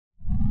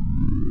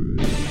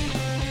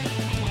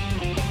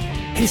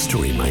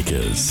History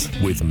Makers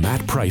with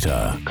Matt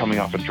Prater. Coming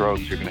off of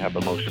drugs, you're going to have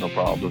emotional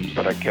problems,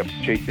 but I kept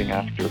chasing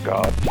after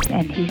God.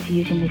 And he's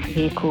using this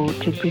vehicle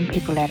to bring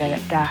people out of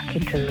that dark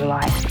into the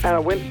light. And I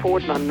went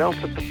forward and I knelt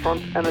at the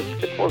front, and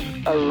it was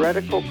a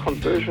radical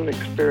conversion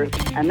experience.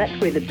 And that's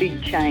where the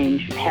big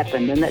change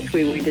happened, and that's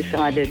where we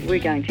decided we're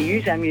going to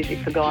use our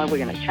music for God,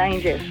 we're going to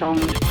change our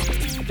songs.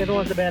 When I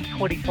was about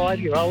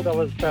 25-year-old, I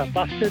was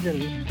busted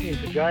and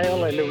into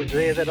jail, and it was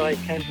there that I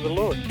came to the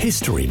Lord.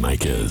 History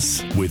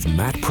Makers with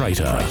Matt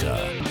Prater.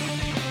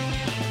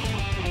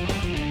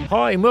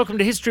 Hi and welcome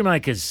to History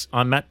Makers.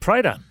 I'm Matt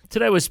Prater.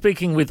 Today we're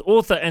speaking with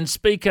author and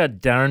speaker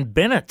Darren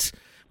Bennett.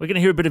 We're going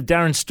to hear a bit of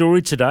Darren's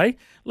story today.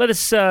 Let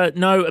us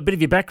know a bit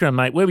of your background,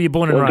 mate. Where were you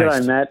born and raised?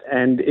 G'day, Matt,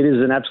 and it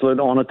is an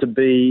absolute honour to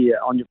be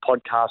on your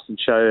podcast and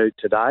show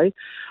today.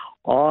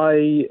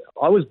 I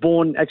was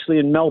born actually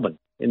in Melbourne,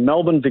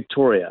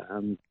 Victoria,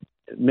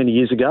 many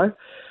years ago,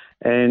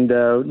 and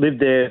lived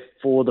there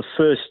for the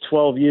first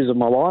 12 years of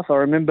my life. I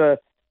remember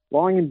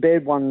lying in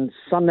bed one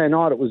Sunday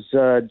night. It was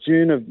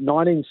June of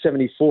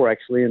 1974,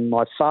 actually, and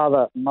my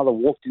father and mother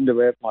walked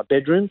into my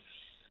bedroom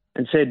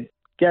and said,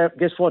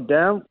 guess what,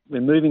 Darren?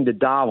 We're moving to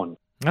Darwin.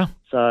 Oh.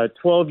 So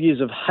 12 years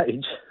of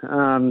age,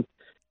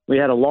 we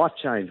had a life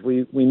change.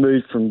 We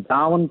moved from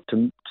Melbourne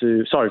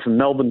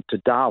to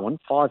Darwin,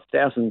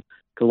 5,000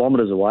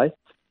 kilometres away.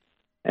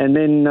 And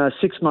then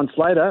 6 months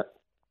later,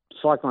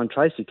 Cyclone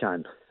Tracy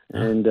came,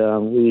 and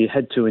we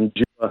had to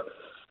endure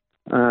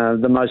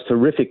the most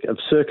horrific of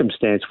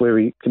circumstance where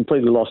we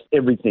completely lost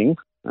everything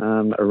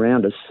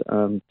around us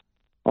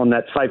on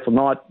that fateful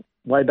night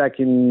way back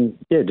in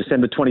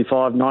December 25,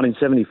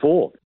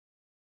 1974.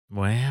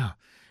 Wow.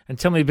 And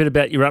tell me a bit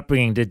about your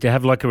upbringing. Did you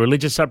have like a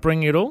religious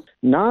upbringing at all?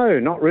 No,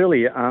 not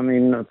really. I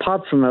mean,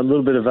 apart from a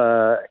little bit of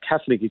a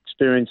Catholic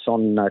experience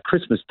on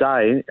Christmas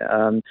Day,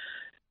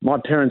 my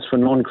parents were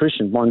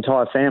non-Christian, my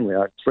entire family.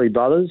 I had three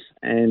brothers,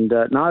 and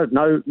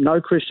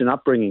no Christian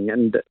upbringing.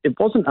 And it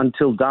wasn't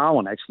until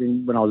Darwin,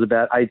 actually, when I was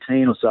about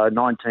 18 or so,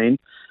 19,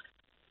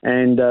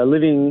 and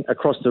living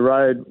across the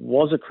road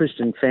was a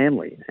Christian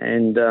family.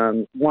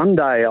 And one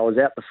day I was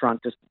out the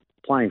front just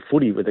playing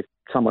footy with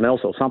someone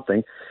else or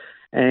something,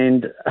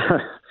 and a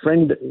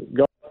friend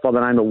by the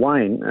name of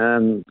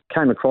Wayne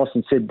came across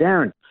and said,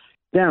 Darren,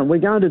 we're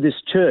going to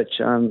this church.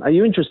 Are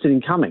you interested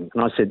in coming?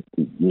 And I said,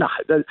 no,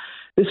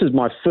 this is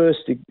my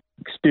first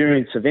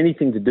experience of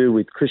anything to do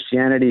with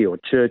Christianity or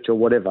church or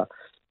whatever.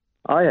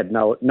 I had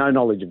no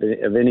knowledge of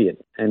any of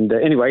it. And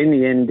anyway, in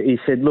the end, he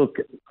said, look,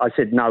 I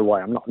said, no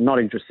way, I'm not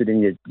interested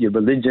in your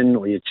religion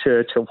or your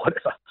church or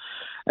whatever.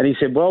 And he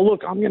said, well,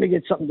 look, I'm going to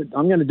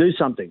do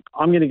something.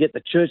 I'm going to get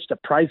the church to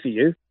pray for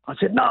you. I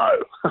said, no.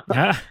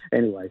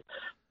 Anyway,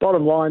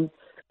 bottom line,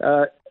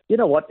 you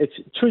know what? It's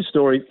a true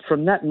story.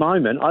 From that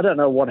moment, I don't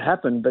know what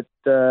happened, but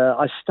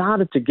I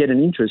started to get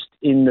an interest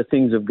in the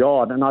things of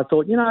God. And I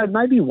thought,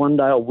 maybe one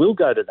day I will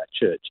go to that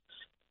church.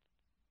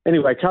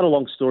 Anyway, cut a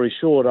long story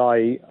short,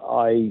 I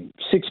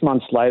 6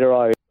 months later,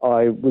 I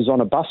was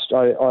on a bus.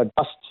 I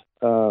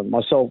bussed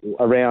myself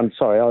around.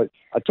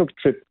 I took a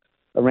trip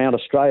around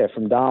Australia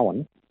from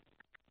Darwin,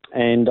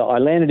 and I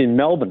landed in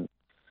Melbourne.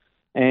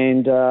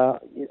 And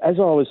as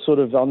I was sort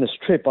of on this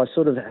trip, I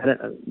sort of had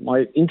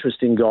my interest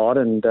in God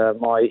and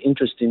my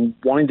interest in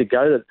wanting to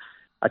go to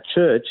a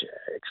church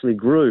actually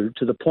grew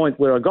to the point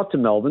where I got to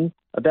Melbourne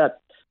about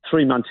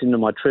 3 months into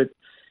my trip,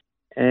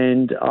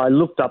 and I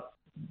looked up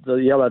the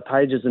Yellow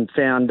Pages and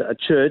found a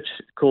church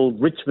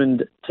called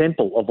Richmond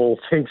Temple, of all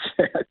things.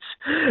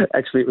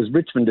 Actually, it was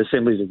Richmond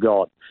Assemblies of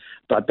God,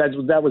 but that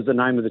was the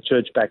name of the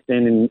church back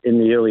then in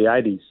the early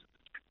 80s.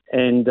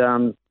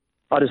 And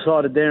I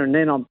decided there and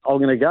then I'm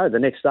going to go the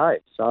next day.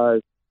 So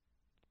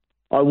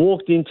I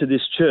walked into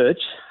this church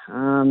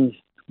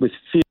with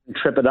fear and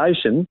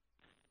trepidation,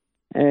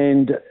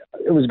 and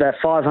it was about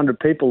 500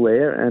 people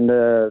there, and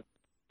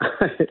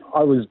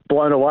I was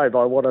blown away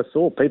by what I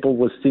saw. People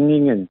were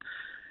singing and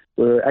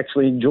were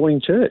actually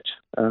enjoying church,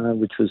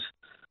 which was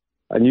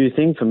a new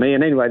thing for me.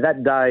 And anyway,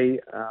 that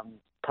day,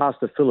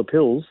 Pastor Philip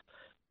Hills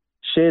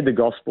shared the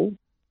gospel,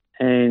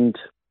 and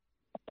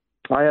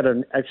I had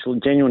an actual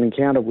genuine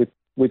encounter with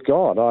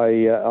God.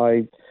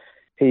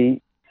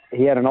 He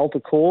had an altar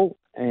call,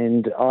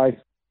 and I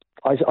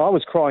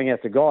was crying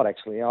out to God.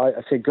 Actually, I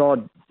said,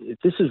 God, if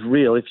this is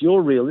real, if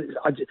you're real,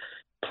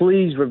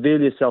 please reveal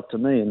yourself to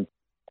me. And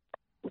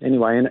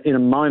anyway, in a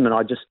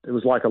moment, it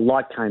was like a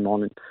light came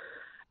on,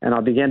 and I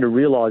began to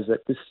realise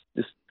that this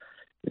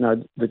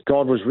that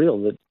God was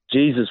real, that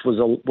Jesus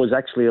was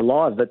actually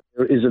alive, that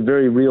there is a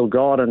very real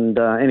God. And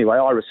anyway,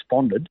 I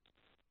responded,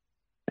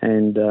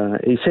 and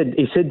he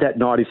said that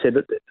night, he said,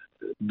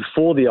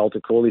 before the altar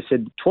call, he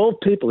said 12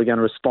 people are going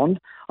to respond.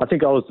 I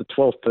think I was the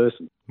 12th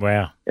person.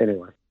 Wow.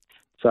 Anyway,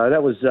 so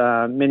that was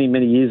many,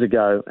 many years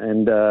ago.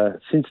 And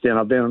since then,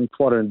 I've been on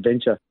quite an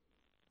adventure.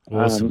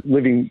 Awesome.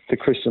 Living the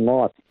Christian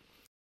life.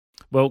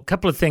 Well, a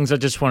couple of things I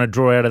just want to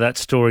draw out of that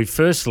story.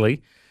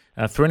 Firstly,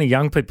 For any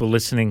young people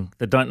listening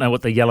that don't know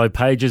what the Yellow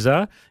Pages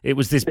are, it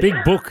was this big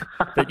book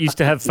that used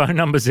to have phone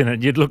numbers in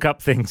it. You'd look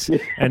up things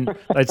and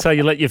they'd say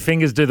you let your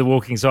fingers do the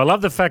walking. So I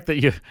love the fact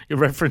that you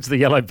referenced the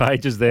Yellow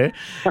Pages there.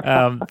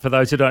 For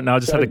those who don't know, I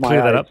just had to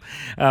clear that up.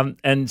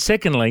 And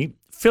secondly,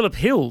 Philip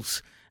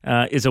Hills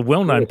is a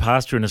well-known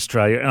pastor in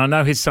Australia, and I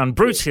know his son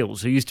Bruce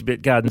Hills, who used to be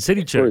at Garden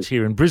City Church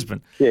here in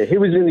Brisbane. Yeah, he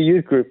was in the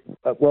youth group.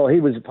 Well, he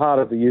was a part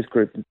of the youth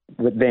group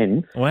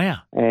then. Wow.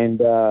 And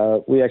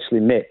we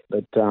actually met,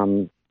 but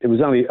I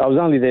was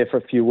only there for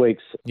a few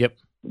weeks. Yep.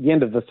 At the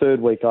end of the third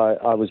week,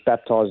 I was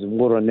baptised in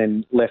water and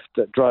then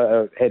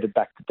headed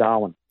back to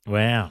Darwin.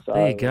 Wow, so,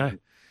 there you go.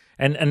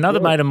 And another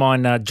mate of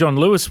mine, John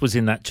Lewis, was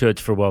in that church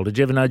for a while. Did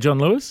you ever know John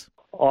Lewis?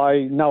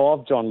 I know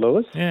of John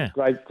Lewis. Yeah,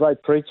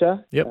 great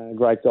preacher. Yep,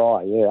 great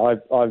guy. Yeah,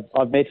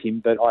 I've met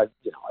him, but I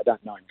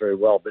don't know him very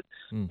well. But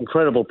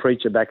incredible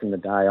preacher back in the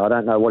day. I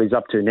don't know what he's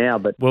up to now,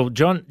 but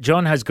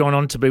John has gone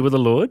on to be with the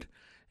Lord,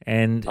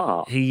 and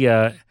he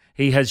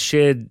has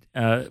shared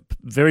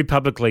very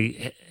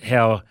publicly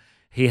how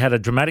he had a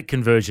dramatic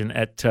conversion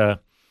at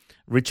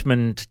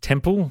Richmond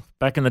Temple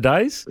back in the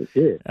days.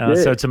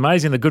 So it's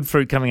amazing the good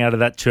fruit coming out of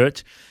that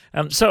church.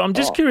 So I'm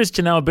just curious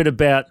to know a bit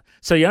about.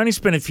 So you only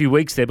spent a few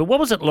weeks there, but what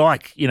was it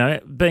like,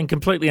 being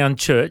completely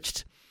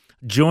unchurched,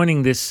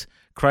 joining this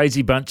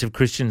crazy bunch of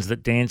Christians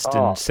that danced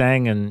and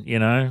sang and,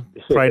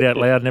 prayed out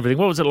loud and everything?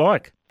 What was it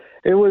like?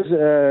 It was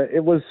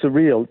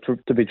surreal,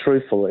 to be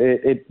truthful.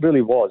 It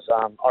really was.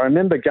 I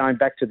remember going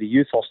back to the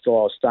youth hostel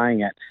I was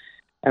staying at,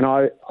 and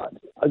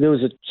there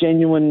was a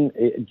genuine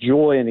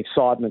joy and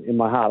excitement in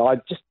my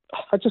heart.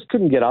 I just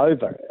couldn't get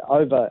over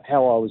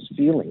how I was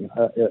feeling.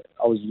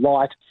 I was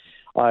light.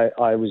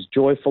 I was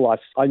joyful.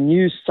 I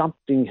knew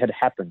something had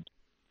happened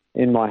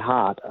in my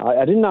heart.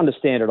 I didn't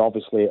understand it,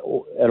 obviously,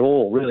 at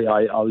all, really.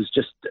 I was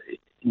just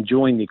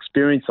enjoying the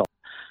experience of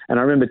it. And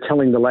I remember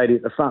telling the lady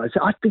at the front, I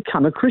said, I've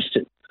become a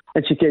Christian.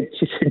 And she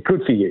said,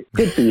 good for you,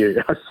 good for you.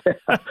 I said,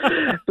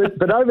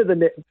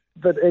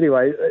 but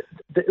anyway,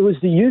 it was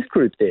the youth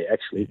group there,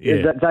 actually.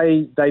 Yeah.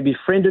 They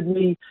befriended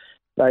me.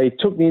 They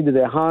took me into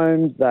their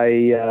home.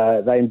 They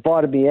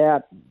invited me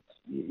out,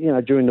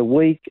 during the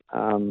week.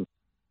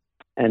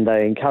 And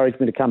they encouraged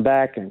me to come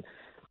back, and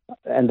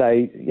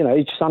they,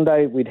 each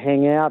Sunday we'd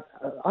hang out.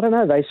 I don't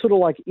know, they sort of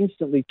like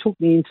instantly took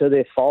me into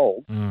their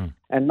fold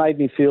and made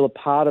me feel a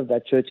part of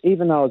that church,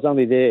 even though I was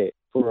only there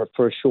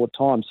for a short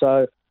time.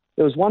 So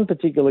there was one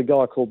particular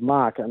guy called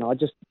Mark, and I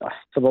just,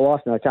 for the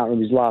life of me, I can't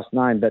remember his last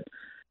name, but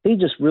he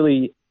just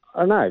really,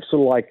 I don't know,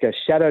 sort of like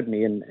shadowed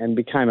me and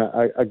became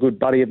a good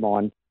buddy of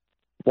mine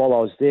while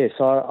I was there.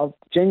 So I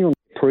genuinely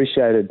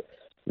appreciated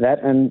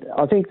that, and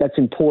I think that's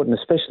important,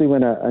 especially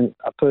when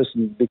a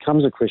person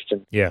becomes a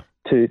Christian. Yeah.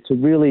 To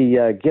really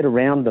get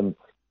around them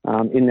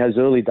in those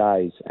early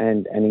days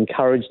and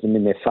encourage them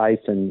in their faith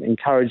and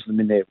encourage them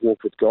in their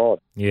walk with God.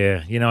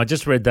 Yeah, I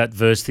just read that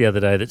verse the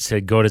other day that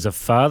said God is a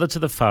father to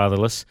the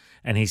fatherless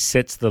and he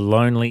sets the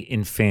lonely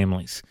in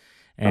families.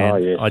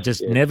 And I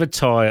just never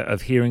tire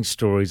of hearing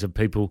stories of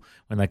people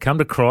when they come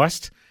to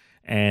Christ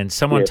and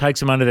someone takes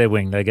them under their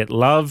wing. They get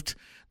loved,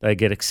 they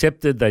get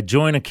accepted, they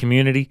join a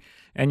community.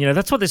 And,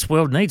 that's what this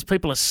world needs.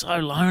 People are so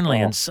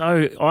lonely and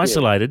so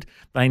isolated.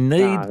 They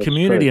need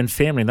community and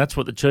family, and that's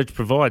what the church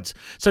provides.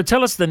 So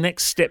tell us the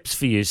next steps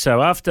for you.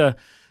 So after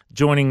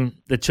joining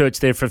the church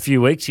there for a few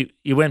weeks,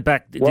 you went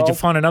back. Did you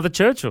find another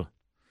church? Or?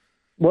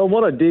 Well,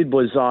 what I did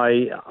was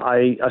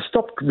I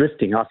stopped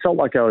drifting. I felt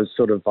like I was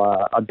sort of,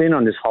 I'd been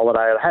on this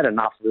holiday. I had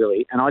enough,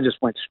 really, and I just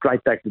went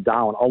straight back to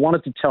Darwin. I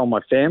wanted to tell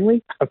my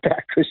family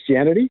about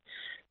Christianity.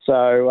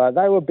 So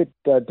they were a bit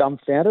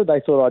dumbfounded.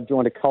 They thought I'd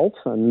joined a cult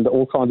and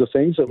all kinds of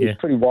things. It was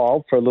pretty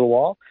wild for a little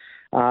while.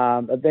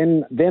 But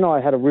then I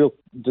had a real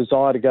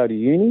desire to go to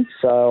uni.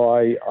 So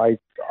I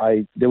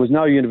there was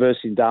no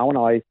university in Darwin.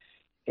 I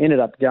ended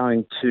up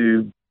going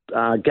to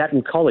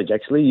Gatton College,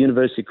 actually,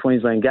 University of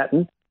Queensland,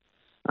 Gatton,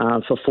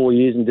 for 4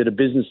 years and did a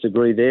business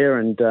degree there.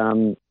 And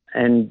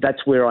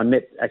that's where I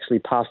met actually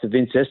Pastor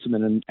Vince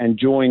Esterman and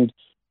joined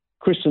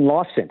Christian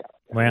Life Centre.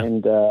 Wow.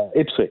 And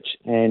Ipswich,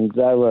 and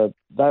they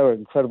were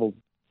incredible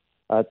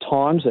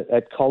times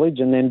at college.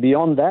 And then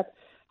beyond that,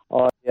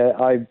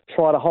 I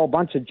tried a whole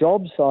bunch of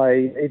jobs.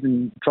 I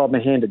even tried my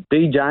hand at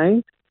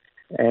DJing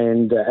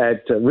and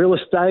at real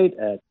estate,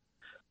 at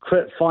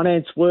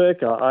finance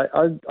work.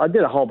 I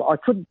did a whole. I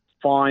couldn't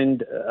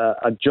find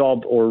a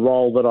job or a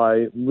role that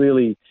I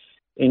really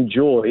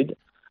enjoyed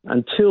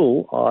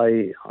until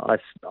I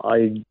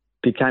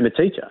became a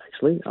teacher.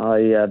 Actually,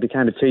 I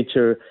became a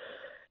teacher.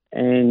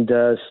 And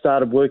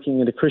started working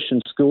in a Christian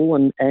school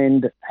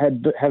and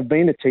have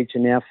been a teacher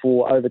now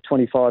for over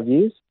 25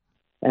 years.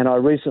 And I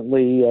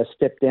recently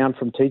stepped down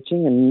from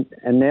teaching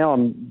and now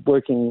I'm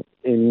working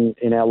in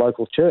our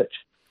local church.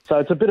 So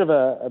it's a bit of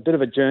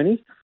a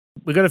journey.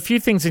 We've got a few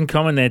things in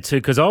common there too,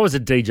 because I was a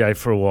DJ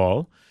for a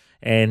while.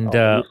 And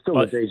you're still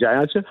a DJ,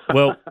 aren't you?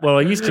 well,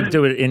 I used to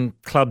do it in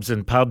clubs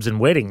and pubs and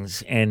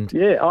weddings, and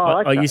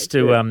I used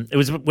to. It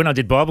was when I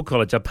did Bible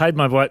college. I paid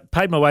my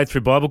way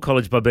through Bible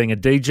college by being a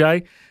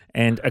DJ,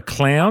 and a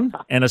clown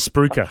and a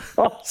spruiker.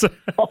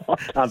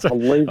 I can't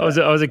believe that.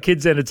 I was a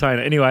kid's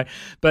entertainer. Anyway,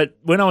 but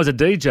when I was a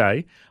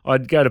DJ,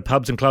 I'd go to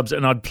pubs and clubs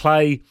and I'd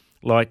play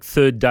like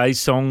Third Day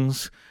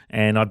songs,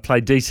 and I'd play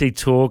DC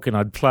Talk, and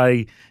I'd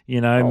play,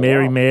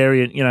 Mary wow.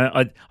 Mary,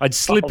 and I'd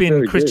slip in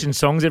very Christian good.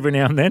 songs every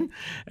now and then,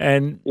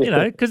 and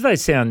because they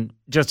sound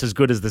just as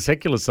good as the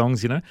secular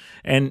songs,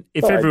 And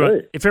if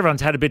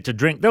everyone's had a bit to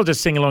drink, they'll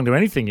just sing along to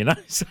anything,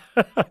 So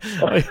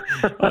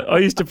I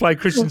used to play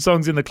Christian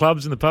songs in the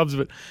clubs and the pubs,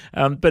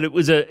 but it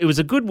was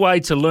a good way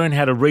to learn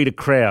how to read a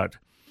crowd.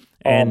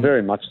 And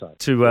very much so.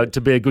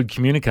 To be a good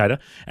communicator.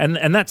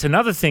 And that's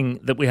another thing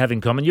that we have in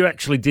common. You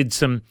actually did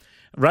some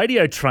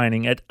radio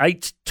training at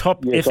 8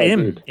 Top Yes,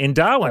 FM in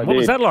Darwin. What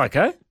was that like,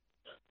 eh?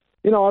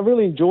 I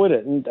really enjoyed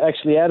it. And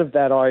actually out of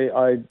that,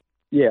 I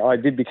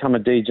did become a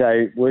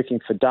DJ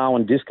working for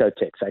Darwin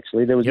Discotheques,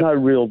 actually. There was no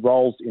real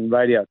roles in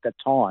radio at that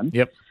time.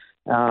 Yep.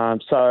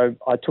 So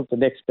I took the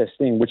next best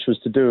thing, which was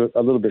to do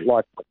a little bit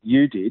like what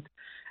you did.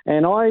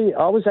 And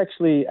I was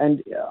actually,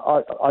 and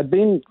I'd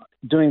been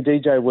doing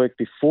DJ work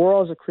before I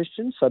was a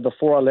Christian, so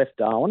before I left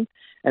Darwin.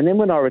 And then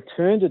when I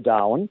returned to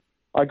Darwin,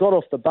 I got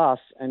off the bus,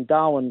 and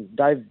Darwin,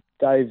 Dave,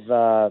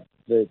 the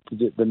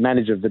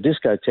manager of the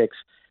discotheques,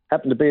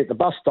 happened to be at the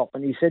bus stop,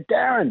 and he said,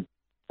 "Darren."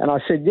 And I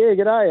said, "Yeah,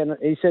 g'day." And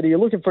he said, "Are you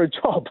looking for a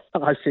job?"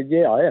 And I said,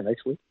 "Yeah, I am,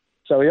 actually."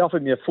 So he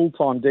offered me a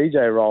full-time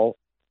DJ role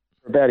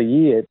for about a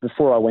year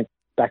before I went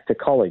back to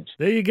college.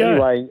 There you go.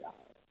 Anyway,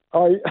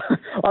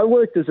 I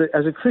worked as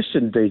a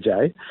Christian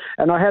DJ,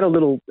 and I had a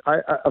little.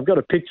 I've got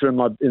a picture in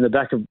the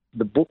back of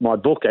my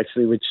book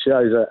actually, which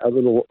shows a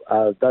little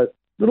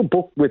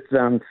book with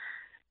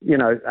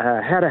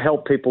how to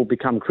help people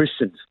become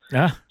Christians.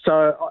 Ah.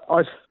 So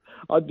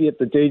I'd be at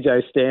the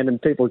DJ stand, and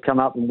people would come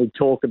up and we'd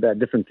talk about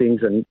different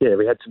things, and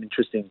we had some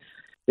interesting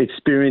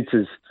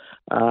experiences.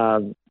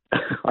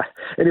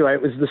 Anyway,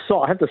 it was the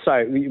song. I have to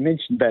say, you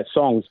mentioned about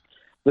songs.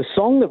 The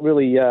song that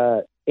really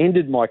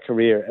ended my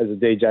career as a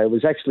DJ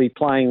was actually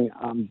playing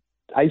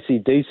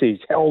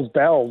AC/DC's Hell's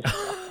Bells.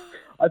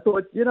 I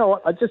thought,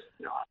 what, I just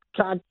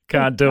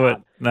can't do it.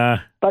 Nah.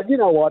 But you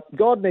know what?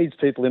 God needs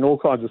people in all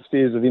kinds of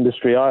spheres of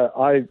industry.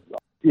 I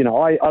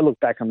look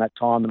back on that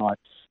time, and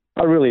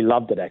I really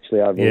loved it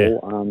actually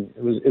overall.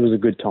 Yeah. It was a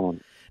good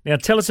time. Now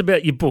tell us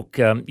about your book.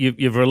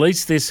 You've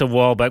released this a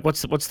while back.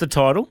 What's the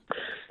title?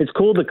 It's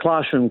called The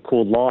Classroom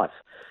Called Life.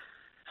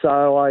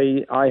 So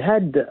I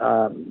had,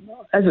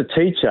 as a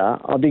teacher,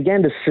 I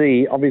began to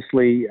see,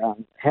 obviously,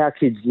 how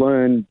kids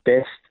learn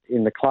best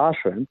in the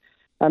classroom.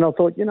 And I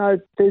thought, you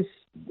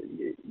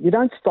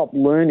don't stop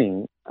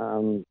learning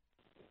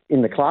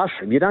in the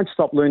classroom. You don't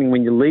stop learning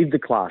when you leave the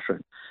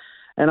classroom.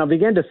 And I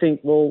began to think,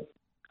 well,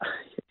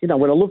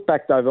 when I look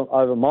back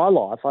over my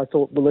life, I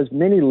thought, well, there's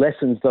many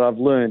lessons that I've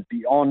learned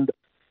beyond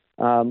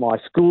my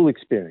school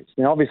experience.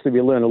 Now, obviously, we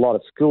learn a lot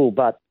at school,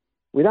 but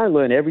we don't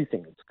learn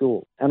everything at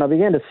school. And I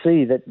began to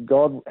see that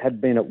God had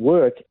been at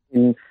work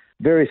in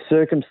various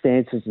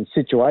circumstances and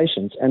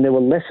situations, and there were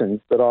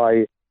lessons that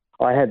I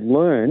had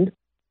learned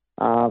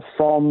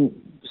from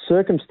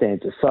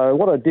circumstances. So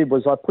what I did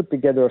was I put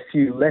together a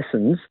few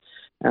lessons,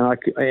 and I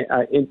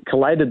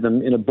collated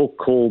them in a book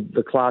called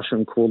The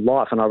Classroom Called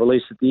Life, and I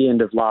released it at the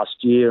end of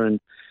last year. And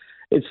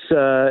it's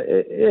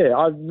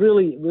I've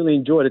really, really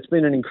enjoyed it. It's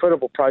been an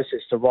incredible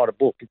process to write a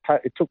book.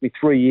 It took me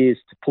 3 years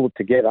to pull it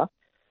together.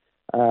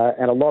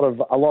 And a lot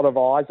of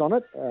eyes on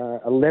it,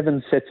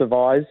 11 sets of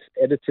eyes,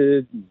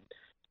 edited, and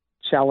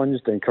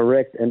challenged, and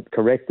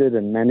corrected,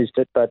 and managed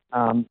it. But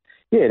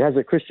it has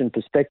a Christian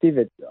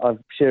perspective. I've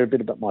shared a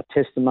bit about my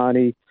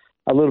testimony,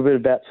 a little bit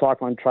about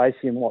Cyclone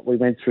Tracy and what we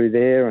went through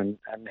there, and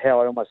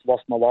how I almost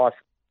lost my life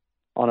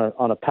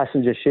on a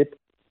passenger ship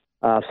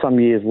some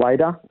years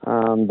later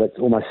that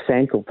almost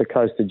sank off the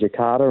coast of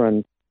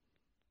Jakarta,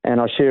 and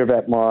I share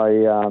about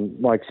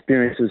my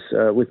experiences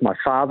with my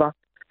father.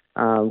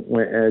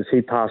 As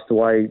he passed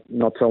away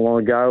not so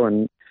long ago.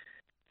 And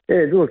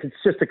look, it's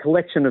just a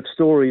collection of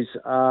stories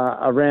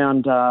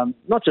around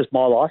not just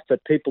my life,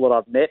 but people that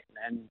I've met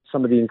and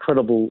some of the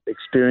incredible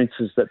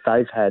experiences that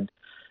they've had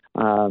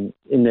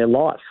in their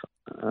life.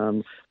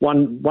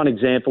 One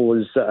example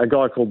is a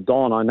guy called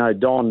Don. I know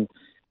Don.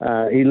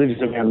 He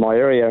lives around my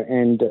area,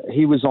 and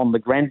he was on the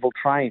Granville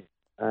train.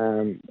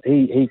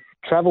 He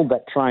travelled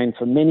that train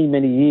for many,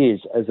 many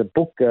years as a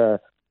book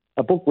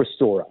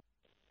restorer.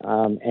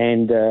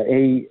 And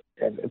he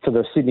for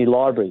the Sydney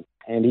Library,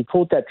 and he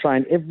caught that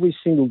train every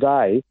single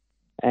day,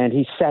 and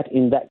he sat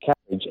in that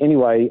carriage.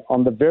 Anyway,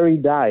 on the very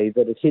day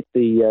that it hit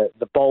the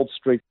Bold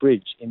Street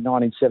Bridge in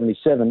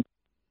 1977,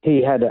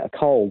 he had a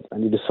cold,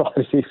 and he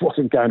decided he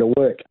wasn't going to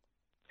work.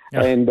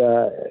 Yeah. And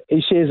he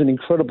shares an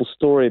incredible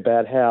story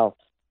about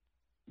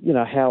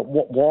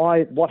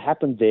what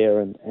happened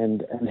there,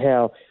 and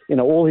how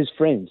all his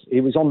friends.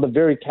 He was on the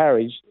very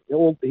carriage.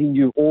 He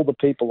knew all the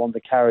people on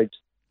the carriage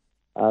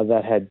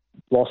that had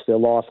lost their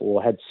life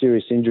or had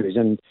serious injuries.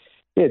 And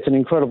it's an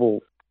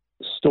incredible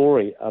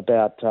story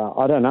about, these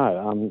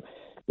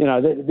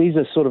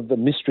are sort of the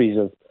mysteries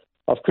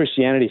of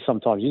Christianity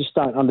sometimes. You just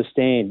don't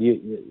understand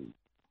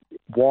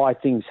why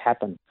things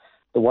happen.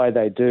 the way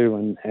they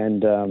do,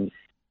 and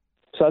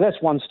so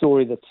that's one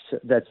story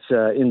that's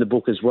in the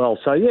book as well.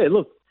 So yeah,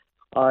 look,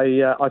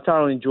 I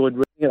thoroughly enjoyed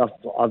reading it.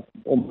 I've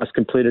almost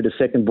completed a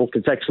second book.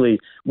 It's actually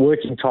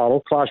working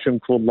title,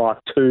 Classroom Called Life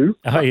 2.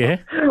 Oh yeah,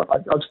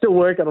 I'm still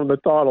working on the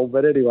title,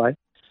 but anyway,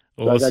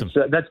 awesome.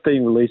 So that's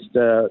being released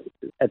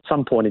at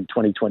some point in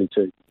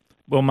 2022.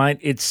 Well, mate,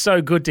 it's so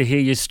good to hear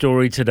your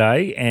story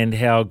today and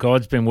how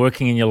God's been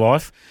working in your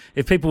life.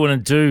 If people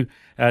want to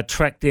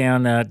track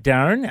down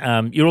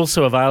Darren, you're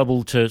also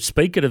available to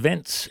speak at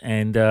events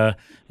and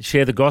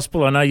share the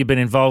gospel. I know you've been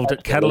involved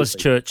at Catalyst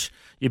Church.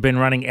 You've been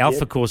running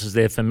Alpha courses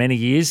there for many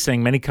years,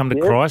 seeing many come to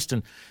Christ,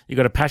 and you've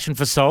got a passion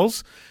for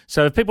souls.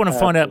 So if people want to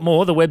find out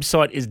more, the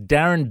website is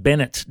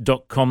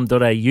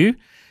darrenbennett.com.au,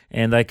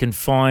 and they can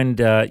find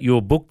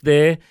your book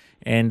there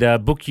and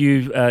book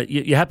you.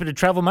 You're happy to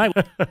travel, mate?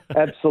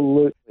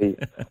 Absolutely.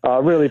 I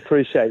really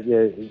appreciate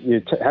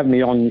you having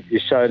me on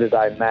your show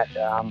today, Matt.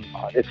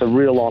 It's a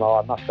real honour,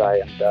 I must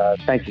say, and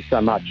thank you so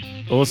much.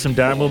 Awesome,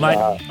 Darren. Well, mate,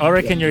 I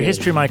reckon you're a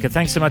history maker.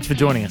 Thanks so much for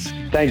joining us.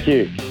 Thank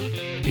you.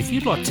 If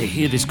you'd like to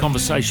hear this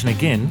conversation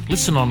again,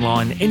 listen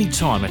online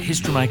anytime at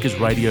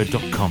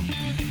historymakersradio.com.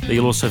 There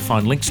you'll also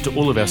find links to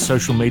all of our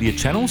social media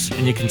channels,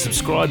 and you can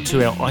subscribe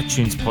to our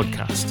iTunes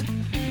podcast.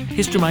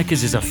 History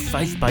Makers is a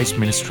faith-based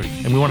ministry,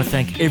 and we want to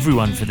thank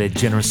everyone for their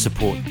generous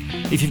support.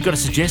 If you've got a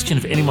suggestion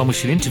of anyone we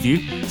should interview,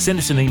 send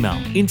us an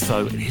email,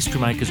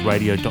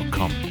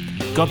 info@historymakersradio.com.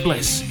 God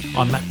bless.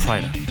 I'm Matt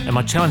Prater, and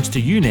my challenge to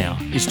you now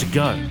is to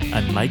go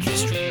and make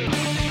history.